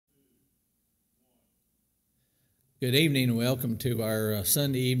Good evening and welcome to our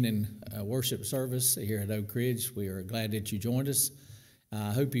Sunday evening worship service here at Oak Ridge. We are glad that you joined us.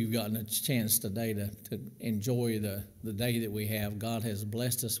 I hope you've gotten a chance today to enjoy the day that we have. God has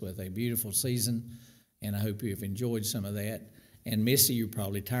blessed us with a beautiful season, and I hope you've enjoyed some of that. And Misty, you're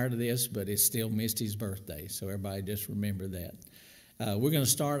probably tired of this, but it's still Misty's birthday, so everybody just remember that. We're going to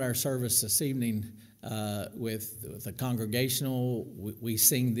start our service this evening with a congregational. We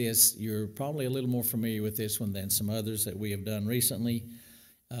sing this. You're probably a little more familiar with this one than some others that we have done recently,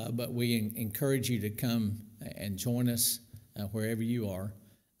 but we encourage you to come and join us wherever you are.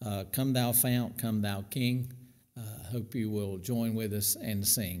 Come thou fount, come thou king. Hope you will join with us and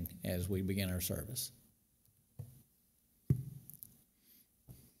sing as we begin our service.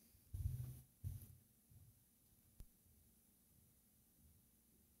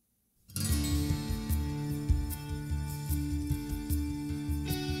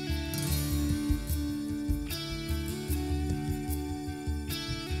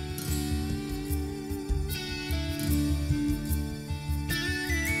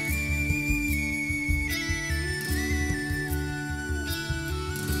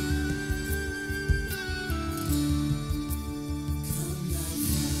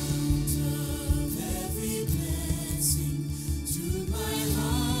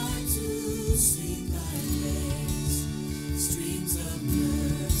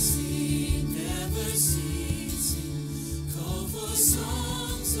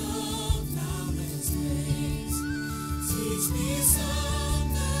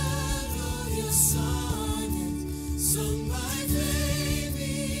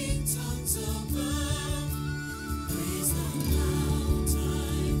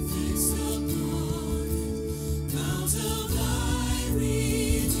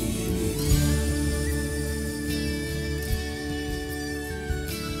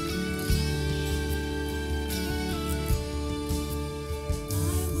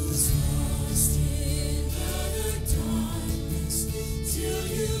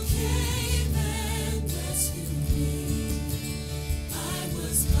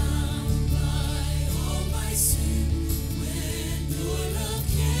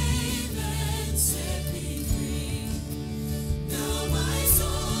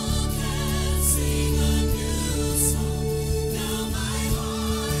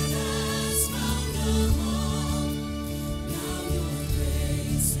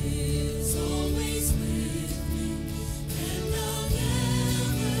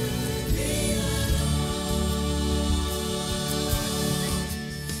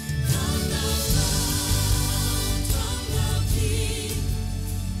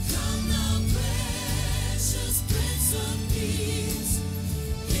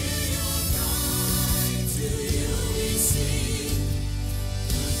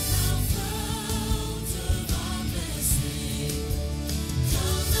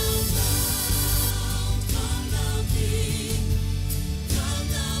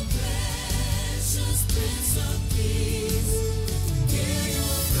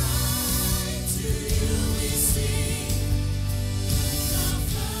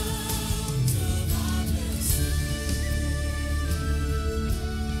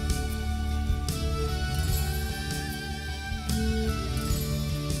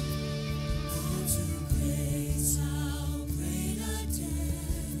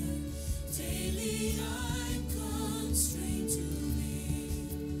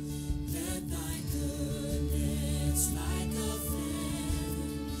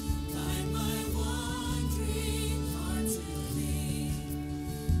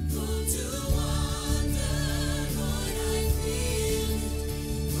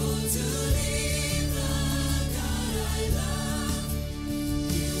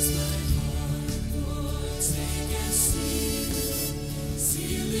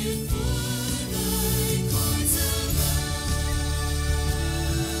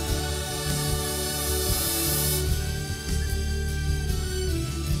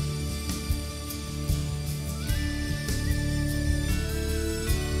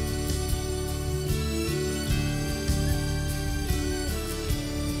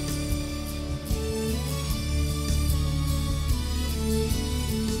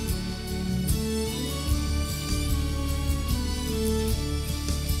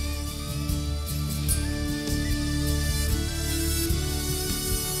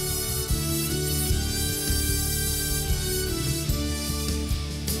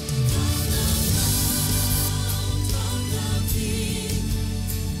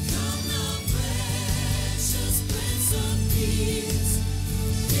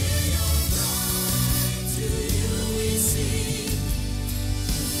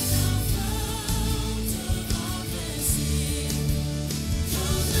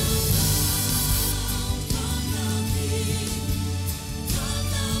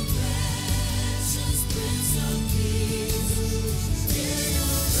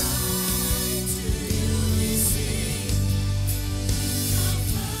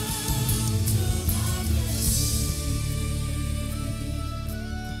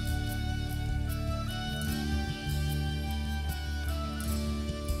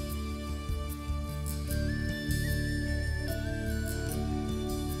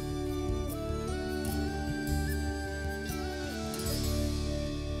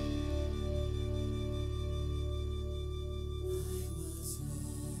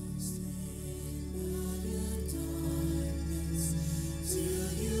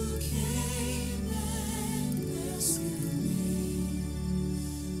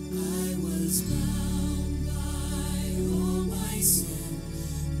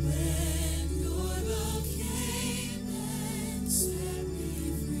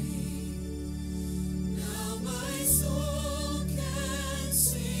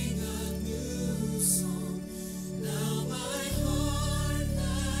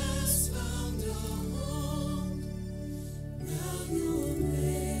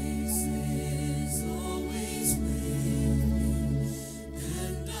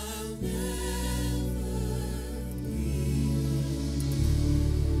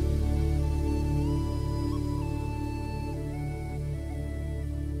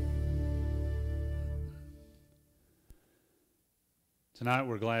 Tonight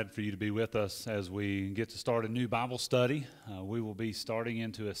we're glad for you to be with us as we get to start a new Bible study. We will be starting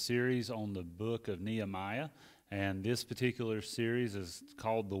into a series on the book of Nehemiah, and this particular series is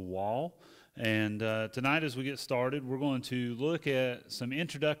called The Wall. And tonight as we get started, we're going to look at some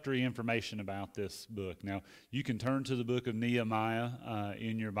introductory information about this book. Now, you can turn to the book of Nehemiah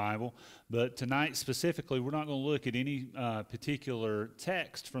in your Bible, but tonight specifically, we're not going to look at any particular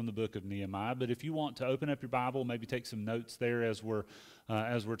text from the book of Nehemiah, but if you want to open up your Bible, maybe take some notes there as we're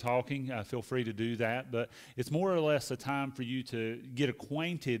talking, feel free to do that. But it's more or less a time for you to get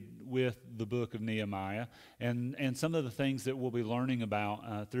acquainted with the book of Nehemiah and some of the things that we'll be learning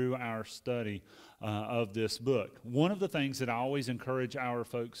about through our study of this book. One of the things that I always encourage our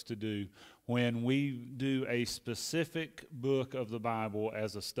folks to do when we do a specific book of the Bible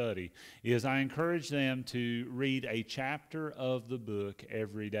as a study is I encourage them to read a chapter of the book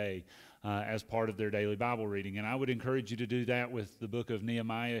every day as part of their daily Bible reading. And I would encourage you to do that with the book of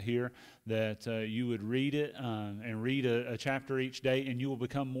Nehemiah here, that you would read it and read a chapter each day, and you will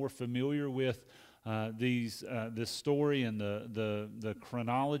become more familiar with this story and the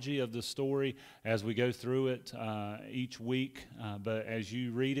chronology of the story as we go through it each week. But as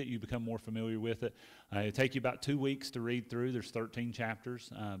you read it, you become more familiar with it. It'll take you about 2 weeks to read through. There's 13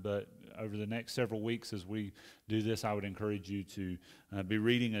 chapters, but over the next several weeks as we do this, I would encourage you to be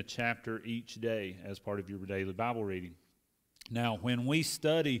reading a chapter each day as part of your daily Bible reading. Now, when we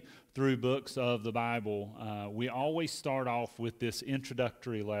study through books of the Bible, we always start off with this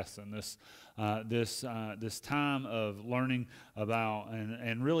introductory lesson, this time of learning about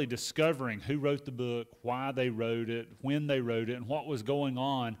and really discovering who wrote the book, why they wrote it, when they wrote it, and what was going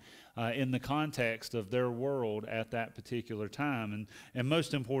on in the context of their world at that particular time. And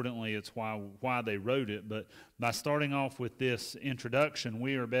most importantly, it's why they wrote it. But by starting off with this introduction,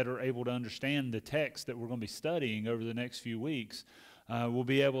 we are better able to understand the text that we're going to be studying over the next few weeks. We'll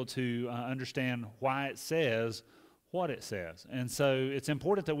be able to understand why it says what it says. And so it's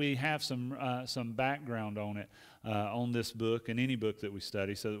important that we have some background on it, on this book and any book that we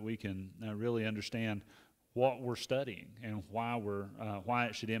study, so that we can really understand what we're studying and why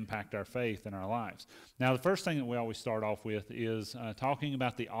it should impact our faith and our lives. Now, the first thing that we always start off with is talking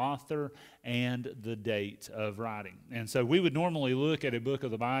about the author and the date of writing. And so we would normally look at a book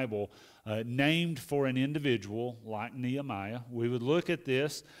of the Bible named for an individual like Nehemiah. We would look at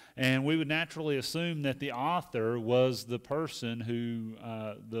this and we would naturally assume that the author was the person who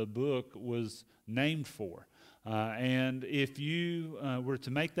the book was named for. And if you were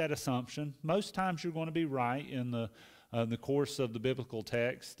to make that assumption, most times you're going to be right in the course of the biblical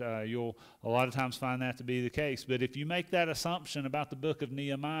text. You'll a lot of times find that to be the case. But if you make that assumption about the book of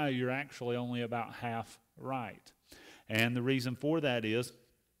Nehemiah, you're actually only about half right. And the reason for that is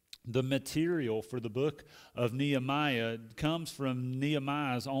the material for the book of Nehemiah comes from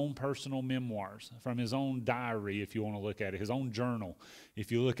Nehemiah's own personal memoirs, from his own diary, if you want to look at it, his own journal,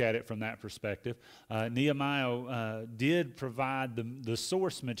 if you look at it from that perspective. Nehemiah did provide the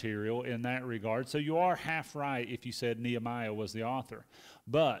source material in that regard, so you are half right if you said Nehemiah was the author.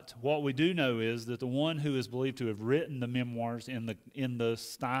 But what we do know is that the one who is believed to have written the memoirs in the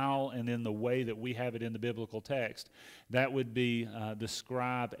style and in the way that we have it in the biblical text, that would be the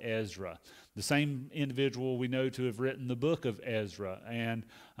scribe Ezra, the same individual we know to have written the book of Ezra. And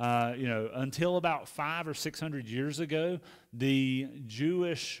until about 500 or 600 years ago, the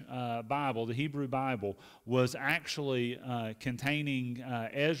Jewish Bible, the Hebrew Bible, was actually containing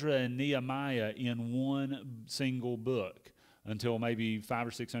Ezra and Nehemiah in one single book, until maybe 500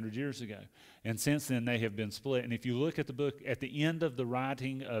 or 600 years ago. And since then, they have been split. And if you look at the book, at the end of the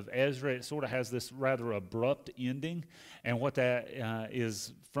writing of Ezra, it sort of has this rather abrupt ending. And what that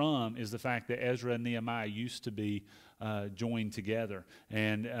is from is the fact that Ezra and Nehemiah used to be joined together.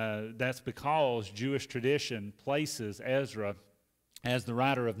 And that's because Jewish tradition places Ezra as the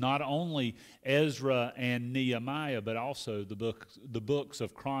writer of not only Ezra and Nehemiah, but also the books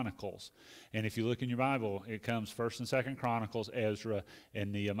of Chronicles. And if you look in your Bible, it comes 1st and 2nd Chronicles, Ezra,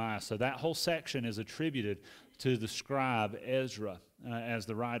 and Nehemiah. So that whole section is attributed to the scribe Ezra as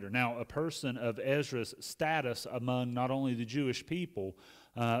the writer. Now, a person of Ezra's status among not only the Jewish people,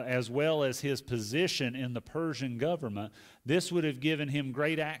 as well as his position in the Persian government, this would have given him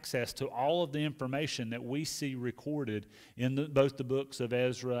great access to all of the information that we see recorded in both the books of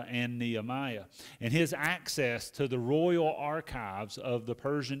Ezra and Nehemiah. And his access to the royal archives of the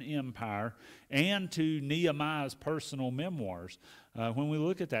Persian Empire and to Nehemiah's personal memoirs, when we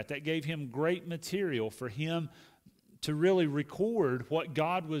look at that gave him great material for him to really record what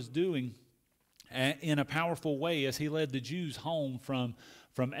God was doing in a powerful way as he led the Jews home from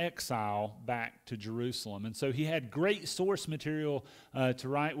from exile back to Jerusalem. And so he had great source material to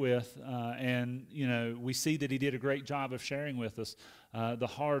write with, and we see that he did a great job of sharing with us the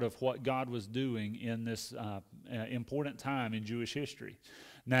heart of what God was doing in this important time in Jewish history.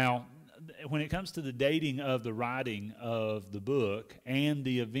 Now, when it comes to the dating of the writing of the book and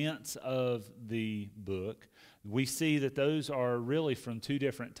the events of the book, we see that those are really from two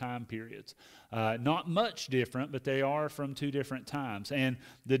different time periods. Not much different, but they are from two different times. And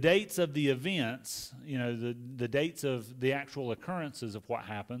the dates of the events, the dates of the actual occurrences of what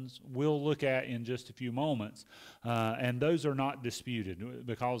happens, we'll look at in just a few moments. And those are not disputed.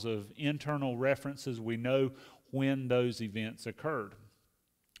 Because of internal references, we know when those events occurred.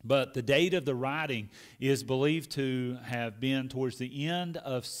 But the date of the writing is believed to have been towards the end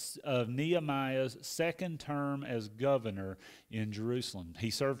of Nehemiah's second term as governor in Jerusalem. He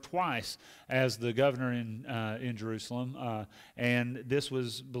served twice as the governor in Jerusalem, and this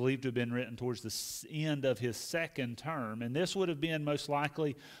was believed to have been written towards the end of his second term. And this would have been most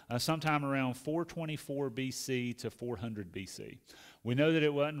likely sometime around 424 BC to 400 BC. We know that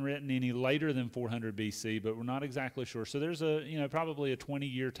it wasn't written any later than 400 BC, but we're not exactly sure. So there's probably a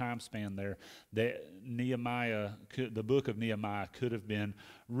 20-year time span there that the book of Nehemiah could have been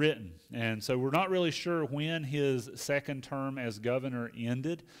written. And so we're not really sure when his second term as governor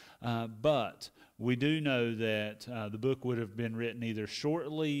ended, but we do know that the book would have been written either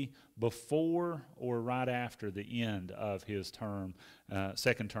shortly before or right after the end of his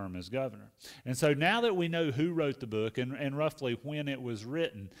second term as governor. And so now that we know who wrote the book and roughly when it was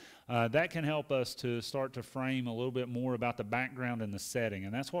written, that can help us to start to frame a little bit more about the background and the setting.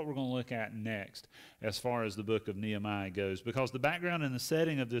 And that's what we're going to look at next as far as the book of Nehemiah goes, because the background and the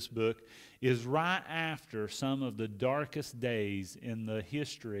setting of this book is right after some of the darkest days in the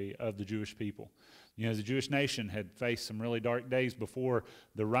history of the Jewish people. The Jewish nation had faced some really dark days before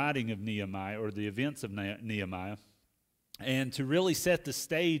the writing of Nehemiah or the events of Nehemiah. And to really set the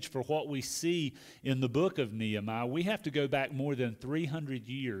stage for what we see in the book of Nehemiah, we have to go back more than 300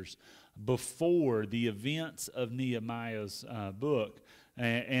 years before the events of Nehemiah's book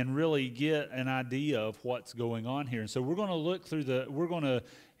and really get an idea of what's going on here. And so we're going to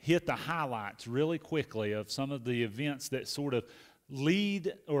hit the highlights really quickly of some of the events that sort of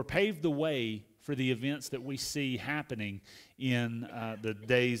lead or pave the way for the events that we see happening in the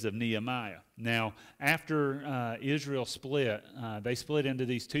days of Nehemiah. Now, after Israel split, they split into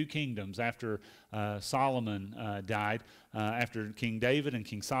these two kingdoms after Solomon died. After King David and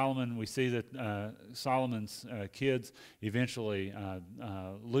King Solomon, we see that Solomon's kids eventually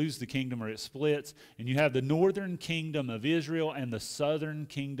lose the kingdom, or it splits, and you have the northern kingdom of Israel and the southern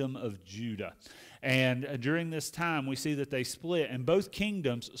kingdom of Judah. And during this time, we see that they split, and both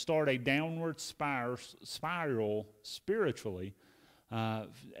kingdoms start a downward spiral spiritually,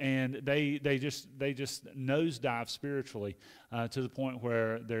 and they just nosedive spiritually to the point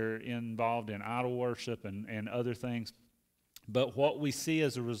where they're involved in idol worship and other things. But what we see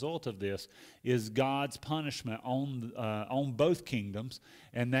as a result of this is God's punishment on both kingdoms,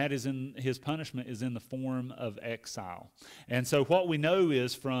 and that is his punishment is in the form of exile. And so what we know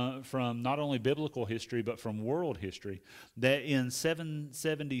is from not only biblical history but from world history that in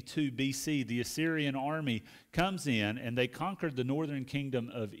 772 BC the Assyrian army comes in and they conquered the northern kingdom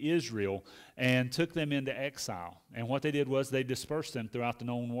of Israel and took them into exile. And what they did was they dispersed them throughout the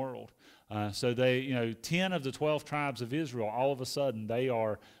known world. So they, 10 of the 12 tribes of Israel, all of a sudden, they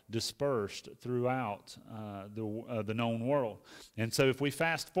are dispersed throughout the known world. And so if we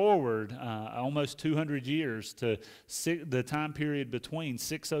fast forward almost 200 years to the time period between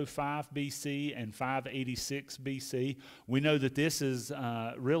 605 BC and 586 BC, we know that this is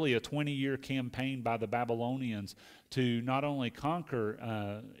really a 20-year campaign by the Babylonians to not only conquer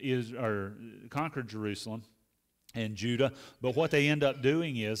Jerusalem and Judah, but what they end up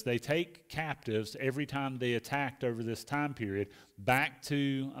doing is they take captives every time they attacked over this time period back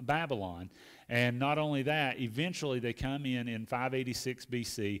to Babylon. And not only that, eventually they come in 586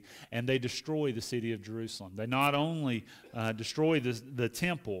 BC and they destroy the city of Jerusalem. They not only destroy the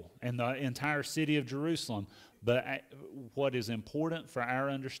temple and the entire city of Jerusalem, but what is important for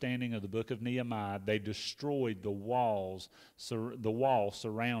our understanding of the book of Nehemiah, they destroyed the wall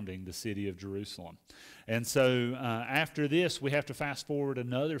surrounding the city of Jerusalem. And so after this, we have to fast forward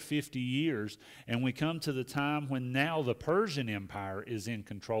another 50 years, and we come to the time when now the Persian Empire is in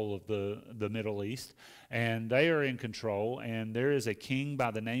control of the Middle East, and they are in control, and there is a king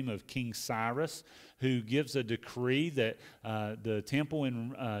by the name of King Cyrus who gives a decree that the temple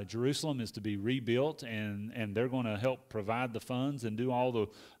in Jerusalem is to be rebuilt, and they're going to help provide the funds and do all the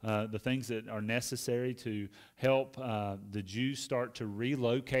things that are necessary to help the Jews start to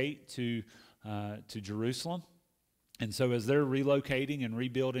relocate to Jerusalem. And so as they're relocating and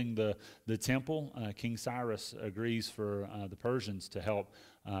rebuilding the temple, King Cyrus agrees for the Persians to help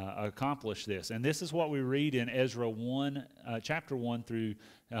accomplish this. And this is what we read in Ezra 1, chapter 1 through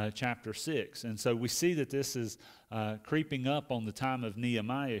chapter 6. And so we see that this is creeping up on the time of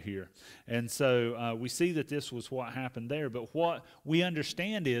Nehemiah here. And so we see that this was what happened there. But what we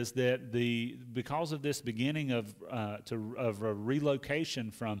understand is that because of this beginning of a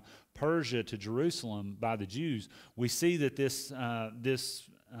relocation from Persia to Jerusalem by the Jews, we see that this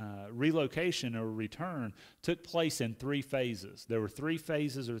relocation or return took place in 3 phases. There were 3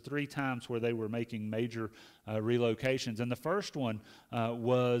 phases or 3 times where they were making major relocations. And the first one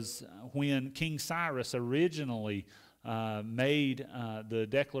was when King Cyrus originally made the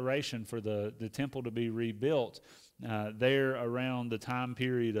declaration for the temple to be rebuilt there around the time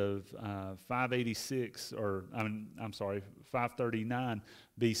period of 539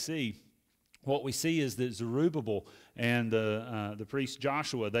 BC. What we see is that Zerubbabel and the priest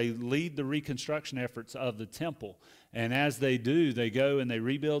Joshua, they lead the reconstruction efforts of the temple. And as they do, they go and they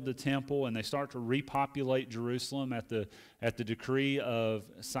rebuild the temple, and they start to repopulate Jerusalem at the decree of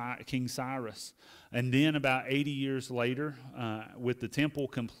King Cyrus. And then about 80 years later, with the temple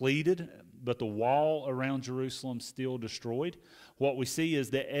completed, but the wall around Jerusalem still destroyed, what we see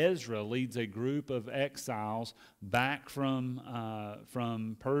is that Ezra leads a group of exiles back from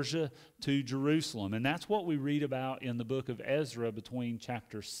Persia to Jerusalem. And that's what we read about in the book of Ezra between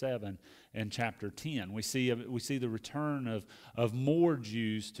chapter 7 and chapter 10. We see the return of more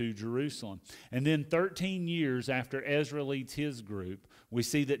Jews to Jerusalem. And then 13 years after Ezra leads his group, we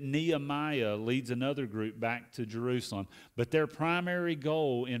see that Nehemiah leads another group back to Jerusalem. But their primary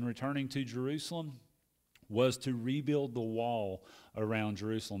goal in returning to Jerusalem was to rebuild the wall around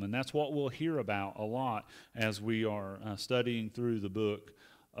Jerusalem. And that's what we'll hear about a lot as we are studying through the book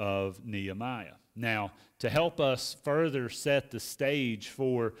of Nehemiah. Now, to help us further set the stage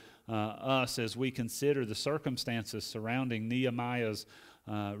for us as we consider the circumstances surrounding Nehemiah's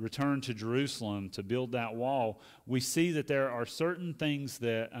return to Jerusalem to build that wall, we see that there are certain things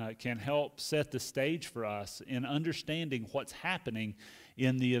that can help set the stage for us in understanding what's happening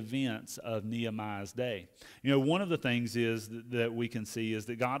in the events of Nehemiah's day. You know, one of the things is that we can see is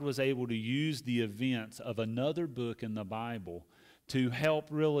that God was able to use the events of another book in the Bible to help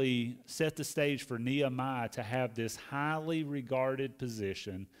really set the stage for Nehemiah to have this highly regarded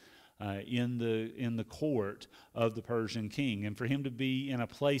position in the court of the Persian king, and for him to be in a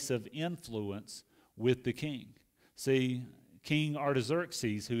place of influence with the king. See, King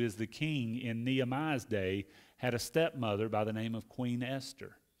Artaxerxes, who is the king in Nehemiah's day, had a stepmother by the name of Queen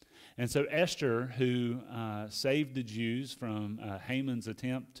Esther. And so Esther, who saved the Jews from Haman's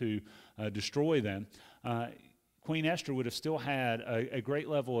attempt to destroy them, Queen Esther would have still had a great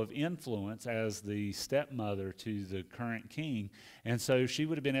level of influence as the stepmother to the current king. And so she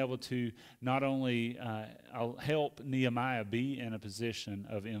would have been able to not only help Nehemiah be in a position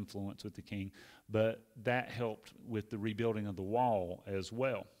of influence with the king, but that helped with the rebuilding of the wall as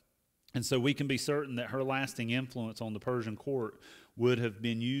well. And so we can be certain that her lasting influence on the Persian court would have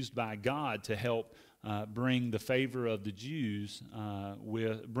been used by God to help bring the favor of the Jews,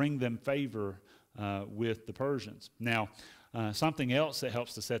 bring them favor with the Persians. Now, something else that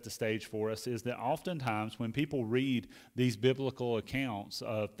helps to set the stage for us is that oftentimes when people read these biblical accounts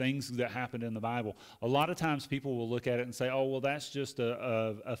of things that happened in the Bible, a lot of times people will look at it and say, oh, well, that's just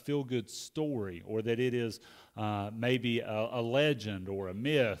a feel-good story, or that it is maybe a legend or a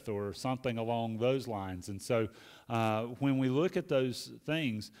myth or something along those lines. And so when we look at those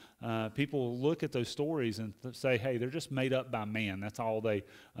things, people look at those stories and say, hey, they're just made up by man. That's all they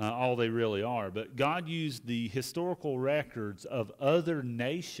really are. But God used the historical records of other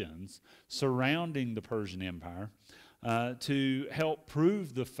nations surrounding the Persian Empire to help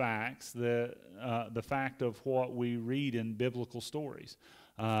prove the fact of what we read in biblical stories.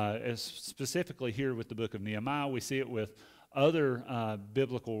 As specifically here with the book of Nehemiah, we see it with other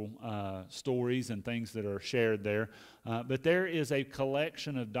biblical stories and things that are shared there. But there is a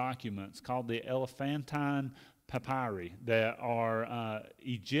collection of documents called the Elephantine Papyri that are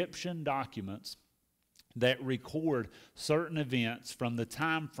Egyptian documents that record certain events from the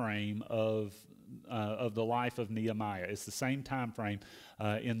time frame of the life of Nehemiah. It's the same time frame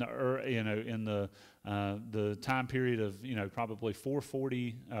in the time period of probably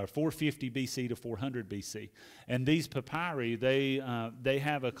 450 BC to 400 BC. And these papyri, they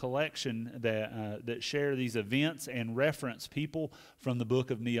have a collection that share these events and reference people from the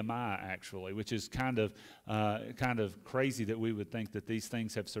book of Nehemiah, actually, which is kind of crazy that we would think that these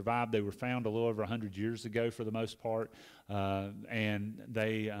things have survived. They were found a little over 100 years ago for the most part, and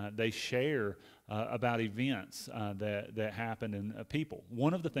they share about events that happened in people.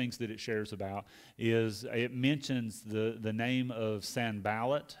 One of the things that it shares about is it mentions the name of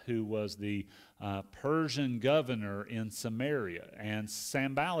Sanballat, who was the Persian governor in Samaria. And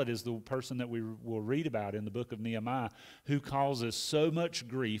Sanballat is the person that we will read about in the book of Nehemiah, who causes so much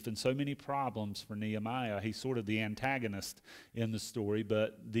grief and so many problems for Nehemiah. He's sort of the antagonist in the story,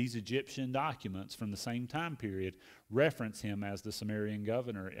 but these Egyptian documents from the same time period reference him as the Samaritan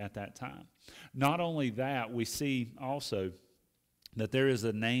governor at that time. Not only that, we see also that there is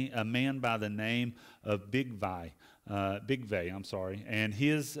a man by the name of Bigvai, and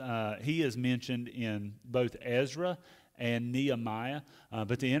he is mentioned in both Ezra and Nehemiah.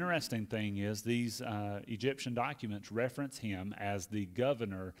 But the interesting thing is these Egyptian documents reference him as the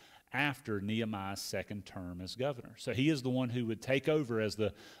governor after Nehemiah's second term as governor. So he is the one who would take over as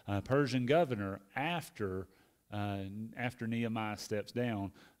the Persian governor after Nehemiah steps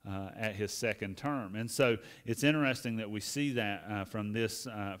down at his second term. And so it's interesting that we see that from this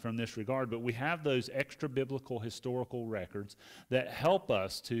regard, but we have those extra biblical historical records that help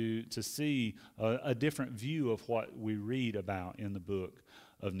us to see a different view of what we read about in the book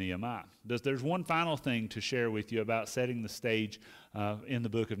of Nehemiah. There's one final thing to share with you about setting the stage in the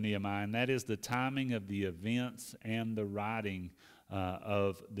book of Nehemiah, and that is the timing of the events and the writing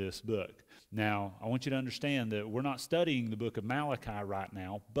of this book. Now, I want you to understand that we're not studying the book of Malachi right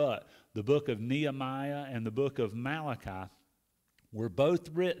now, but the book of Nehemiah and the book of Malachi were both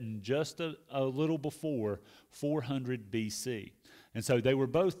written just a little before 400 BC. And so they were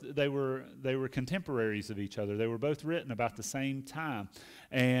contemporaries of each other. They were both written about the same time.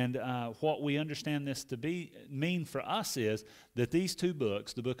 And what we understand this to mean for us is that these two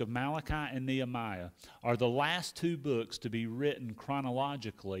books, the book of Malachi and Nehemiah, are the last two books to be written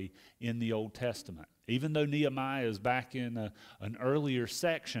chronologically in the Old Testament. Even though Nehemiah is back in an earlier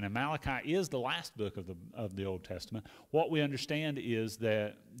section, and Malachi is the last book of the Old Testament, what we understand is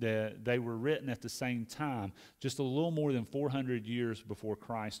that they were written at the same time, just a little more than 400 years before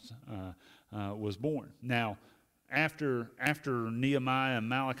Christ was born. Now, after Nehemiah and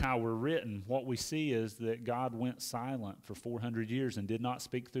Malachi were written, what we see is that God went silent for 400 years and did not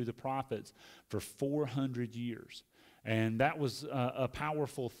speak through the prophets for 400 years. And that was a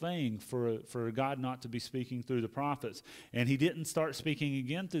powerful thing for God not to be speaking through the prophets. And he didn't start speaking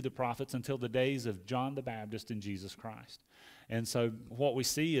again through the prophets until the days of John the Baptist and Jesus Christ. And so what we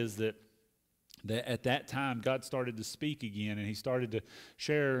see is that at that time, God started to speak again, and he started to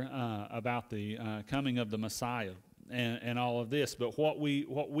share about the coming of the Messiah and all of this. But what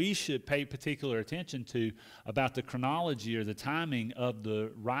we should pay particular attention to about the chronology or the timing of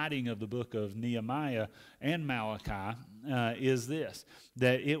the writing of the book of Nehemiah and Malachi is this,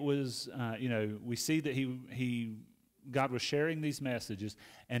 that it was, we see that God was sharing these messages,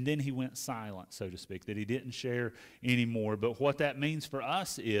 and then he went silent, so to speak, that he didn't share anymore. But what that means for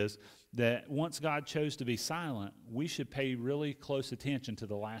us is that once God chose to be silent, we should pay really close attention to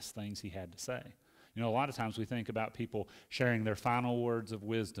the last things he had to say. A lot of times we think about people sharing their final words of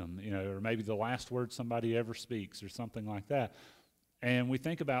wisdom, or maybe the last word somebody ever speaks or something like that. And we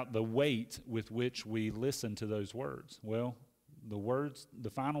think about the weight with which we listen to those words. Well,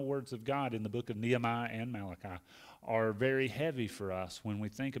 the final words of God in the book of Nehemiah and Malachi are very heavy for us when we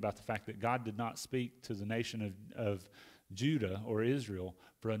think about the fact that God did not speak to the nation of Judah or Israel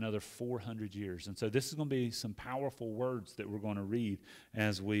for another 400 years. And so this is going to be some powerful words that we're going to read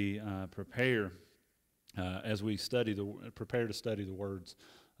as we prepare to study the words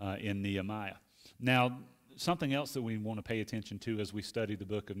in Nehemiah. Now, something else that we want to pay attention to as we study the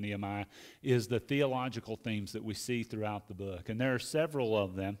book of Nehemiah is the theological themes that we see throughout the book. And there are several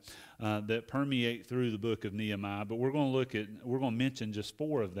of them that permeate through the book of Nehemiah, but we're going to mention just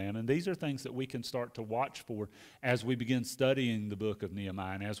 4 of them. And these are things that we can start to watch for as we begin studying the book of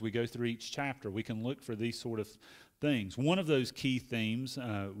Nehemiah. And as we go through each chapter, we can look for these sort of things. One of those key themes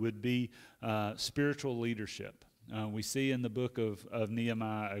would be spiritual leadership. We see in the book of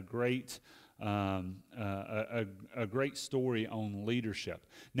Nehemiah a great a great story on leadership.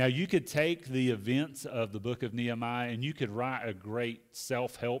 Now, you could take the events of the book of Nehemiah and you could write a great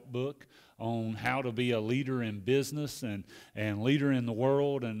self-help book on how to be a leader in business and leader in the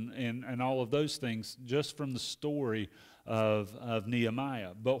world and all of those things just from the story of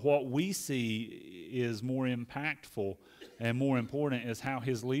Nehemiah. But what we see is more impactful and more important is how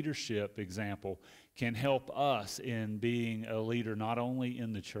his leadership example can help us in being a leader not only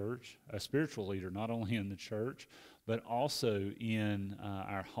in the church, a spiritual leader not only in the church, but also in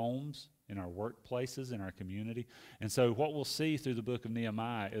our homes, in our workplaces, in our community. And so what we'll see through the book of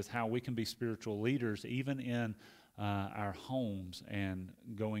Nehemiah is how we can be spiritual leaders even in our homes and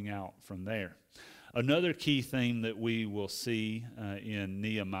going out from there. Another key theme that we will see in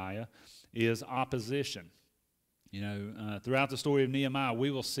Nehemiah is opposition. You know, throughout the story of Nehemiah,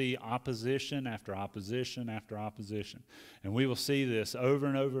 we will see opposition after opposition after opposition. And we will see this over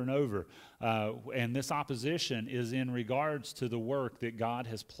and over and over. And this opposition is in regards to the work that God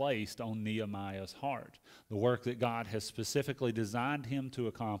has placed on Nehemiah's heart, the work that God has specifically designed him to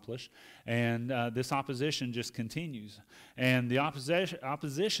accomplish. And this opposition just continues. And the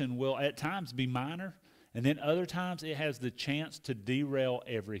opposition will at times be minor, and then other times it has the chance to derail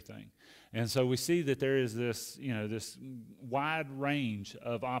everything. And so we see that there is this, this wide range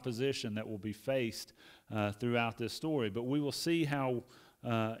of opposition that will be faced throughout this story. But we will see how,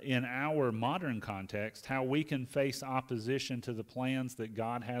 in our modern context, how we can face opposition to the plans that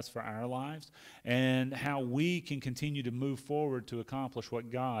God has for our lives and how we can continue to move forward to accomplish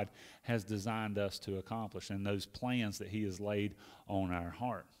what God has designed us to accomplish and those plans that he has laid on our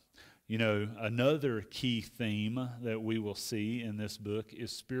heart. You know, another key theme that we will see in this book is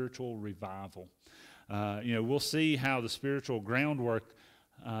spiritual revival. We'll see how the spiritual groundwork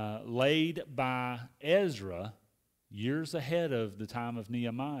laid by Ezra years ahead of the time of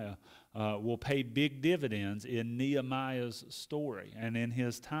Nehemiah will pay big dividends in Nehemiah's story and in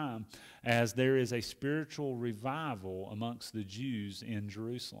his time as there is a spiritual revival amongst the Jews in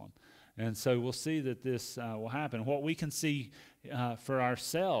Jerusalem. And so we'll see that this will happen. What we can see for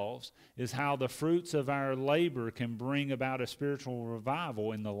ourselves is how the fruits of our labor can bring about a spiritual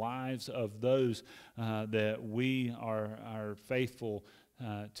revival in the lives of those that we are faithful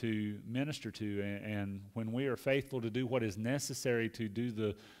to minister to. And when we are faithful to do what is necessary to do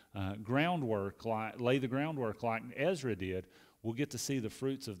the groundwork, lay the groundwork like Ezra did, we'll get to see the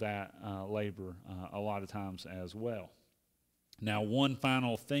fruits of that labor a lot of times as well. Now, one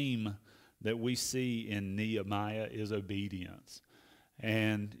final theme that we see in Nehemiah is obedience.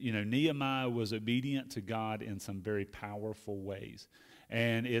 And, Nehemiah was obedient to God in some very powerful ways.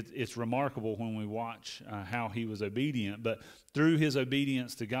 And it's remarkable when we watch how he was obedient. But through his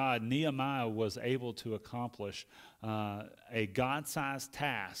obedience to God, Nehemiah was able to accomplish a God-sized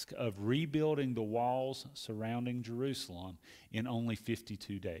task of rebuilding the walls surrounding Jerusalem in only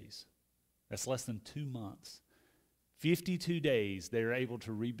 52 days. That's less than 2 months. 52 days, they were able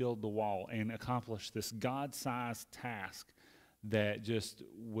to rebuild the wall and accomplish this God-sized task that just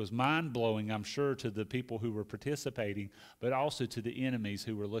was mind-blowing, I'm sure, to the people who were participating, but also to the enemies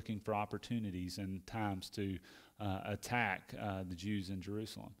who were looking for opportunities and times to attack the Jews in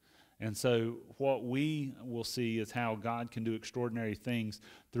Jerusalem. And so what we will see is how God can do extraordinary things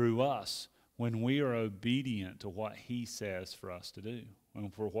through us when we are obedient to what he says for us to do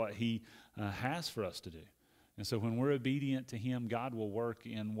and for what he has for us to do. And so when we're obedient to him, God will work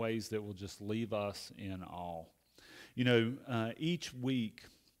in ways that will just leave us in awe. Each week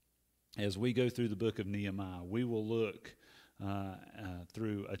as we go through the book of Nehemiah, we will look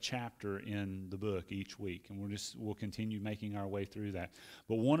through a chapter in the book each week, and we'll continue making our way through that.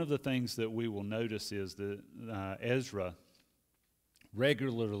 But one of the things that we will notice is that Ezra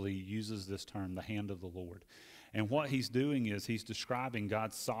regularly uses this term, the hand of the Lord. And what he's doing is he's describing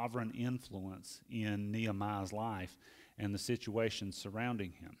God's sovereign influence in Nehemiah's life and the situations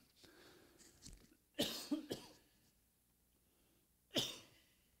surrounding him.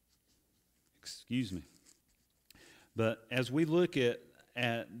 Excuse me. But as we look at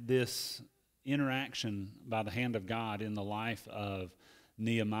this interaction by the hand of God in the life of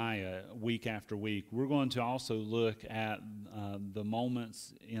Nehemiah week after week, we're going to also look at the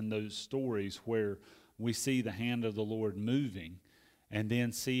moments in those stories where we see the hand of the Lord moving, and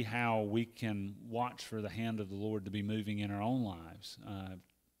then see how we can watch for the hand of the Lord to be moving in our own lives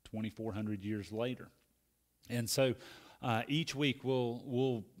 2,400 years later. And so each week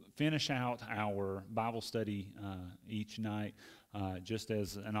we'll finish out our Bible study each night just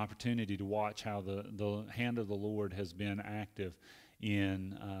as an opportunity to watch how the hand of the Lord has been active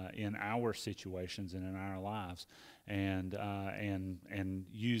in our situations and in our lives, and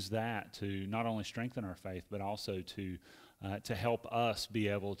use that to not only strengthen our faith, but also to help us be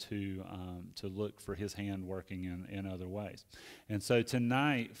able to look for His hand working in other ways. And so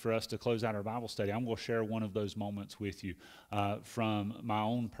tonight, for us to close out our Bible study, I'm going to share one of those moments with you from my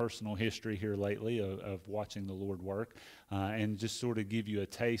own personal history here lately of watching the Lord work, and just sort of give you a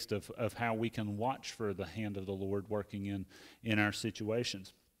taste of how we can watch for the hand of the Lord working in our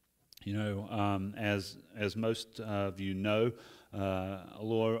situations. You know, as most of you know,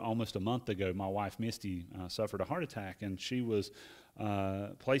 almost a month ago, my wife Misty suffered a heart attack, and she was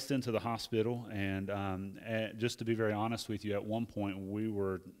placed into the hospital. And just to be very honest with you, at one point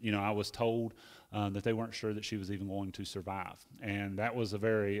I was told that they weren't sure that she was even going to survive, and that was a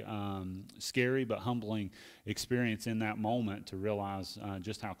very scary but humbling experience in that moment, to realize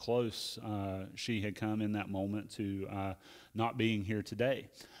just how close she had come in that moment to not being here today.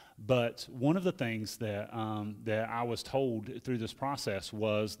 But one of the things that I was told through this process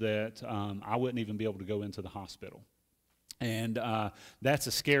was that I wouldn't even be able to go into the hospital. And that's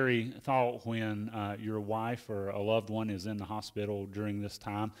a scary thought when your wife or a loved one is in the hospital during this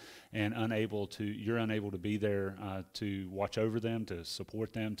time and you're unable to be there to watch over them, to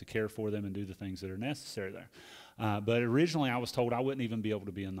support them, to care for them, and do the things that are necessary there. But originally I was told I wouldn't even be able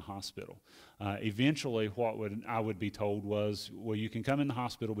to be in the hospital. Eventually what I would be told was, well, you can come in the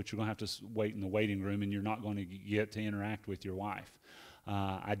hospital, but you're going to have to wait in the waiting room, and you're not going to get to interact with your wife.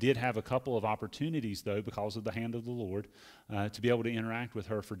 I did have a couple of opportunities, though, because of the hand of the Lord, to be able to interact with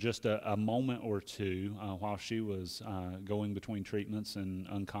her for just a moment or two while she was going between treatments and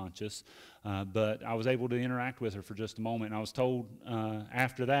unconscious. But I was able to interact with her for just a moment, and I was told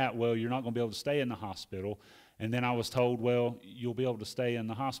after that, well, you're not going to be able to stay in the hospital. And then I was told, well, you'll be able to stay in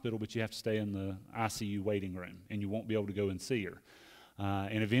the hospital, but you have to stay in the ICU waiting room, and you won't be able to go and see her.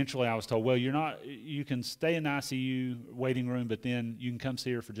 And eventually I was told, well, you can stay in the ICU waiting room, but then you can come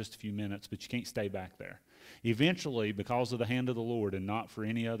see her for just a few minutes, but you can't stay back there. Eventually, because of the hand of the Lord and not for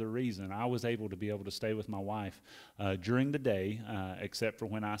any other reason, I was able to stay with my wife during the day, except for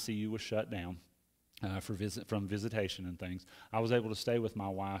when ICU was shut down. From visitation and things. I was able to stay with my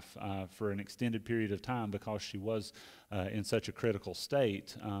wife for an extended period of time because she was in such a critical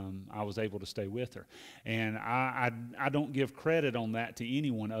state. I was able to stay with her. And I don't give credit on that to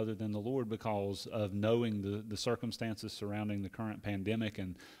anyone other than the Lord, because of knowing the circumstances surrounding the current pandemic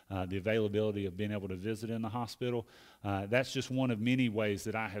and the availability of being able to visit in the hospital. That's just one of many ways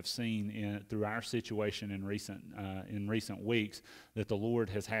that I have seen through our situation in recent weeks that the Lord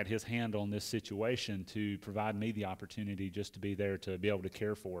has had His hand on this situation to provide me the opportunity just to be there to be able to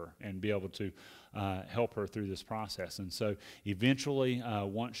care for her and be able to help her through this process. And so eventually,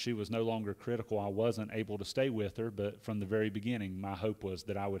 once she was no longer critical, I wasn't able to stay with her, but from the very beginning, my hope was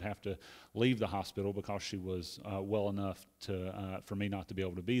that I would have to leave the hospital because she was well enough for me not to be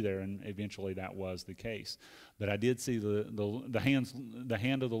able to be there, and eventually that was the case. But I did see the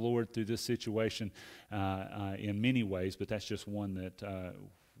hand of the Lord through this situation in many ways, but that's just one that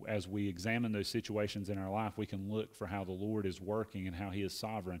as we examine those situations in our life, we can look for how the Lord is working and how He is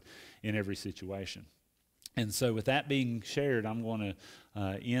sovereign in every situation. And so with that being shared, I'm going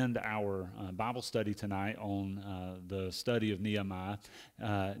to end our Bible study tonight on the study of Nehemiah.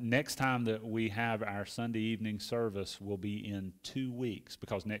 Next time that we have our Sunday evening service will be in 2 weeks,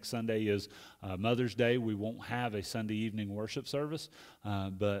 because next Sunday is Mother's Day. We won't have a Sunday evening worship service,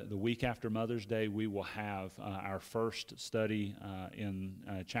 but the week after Mother's Day, we will have our first study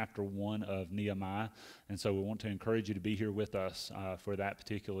in chapter 1 of Nehemiah. And so we want to encourage you to be here with us for that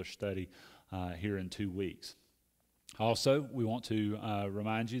particular study here in 2 weeks. Also, we want to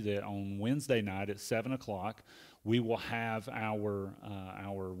remind you that on Wednesday night at 7 o'clock, we will have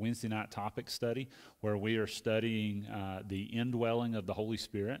our Wednesday night topic study, where we are studying the indwelling of the Holy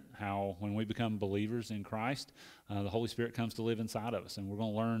Spirit, how when we become believers in Christ, the Holy Spirit comes to live inside of us. And we're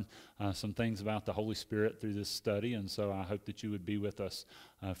going to learn some things about the Holy Spirit through this study, and so I hope that you would be with us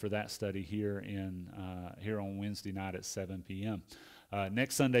for that study here on Wednesday night at 7 p.m.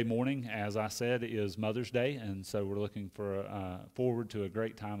 Next Sunday morning, as I said, is Mother's Day, and so we're looking forward to a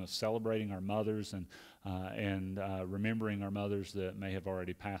great time of celebrating our mothers and remembering our mothers that may have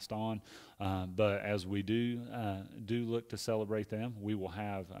already passed on. But as we do look to celebrate them, we will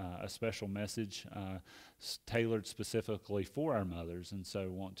have a special message tailored specifically for our mothers, and so I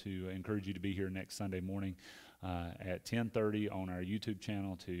want to encourage you to be here next Sunday morning at 10:30 on our YouTube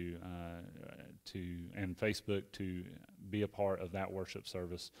channel and Facebook to be a part of that worship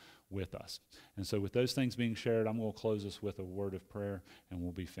service with us. And so with those things being shared, I'm going to close us with a word of prayer, and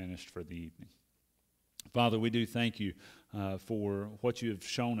we'll be finished for the evening. Father, we do thank you for what you have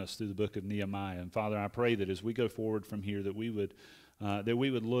shown us through the book of Nehemiah. And Father, I pray that as we go forward from here, that we would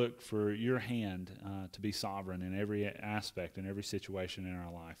look for your hand to be sovereign in every aspect, in every situation in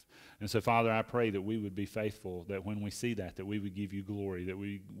our life. And so, Father, I pray that we would be faithful, that when we see that we would give you glory, that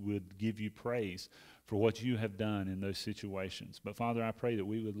we would give you praise for what you have done in those situations. But, Father, I pray that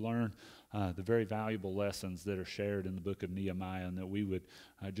we would learn the very valuable lessons that are shared in the book of Nehemiah, and that we would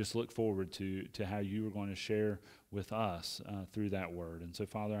just look forward to how you are going to share with us through that word. And so,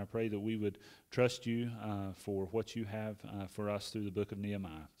 Father, I pray that we would trust you for what you have for us through the book of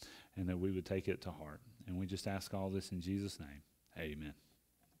Nehemiah, and that we would take it to heart. And we just ask all this in Jesus' name. Amen.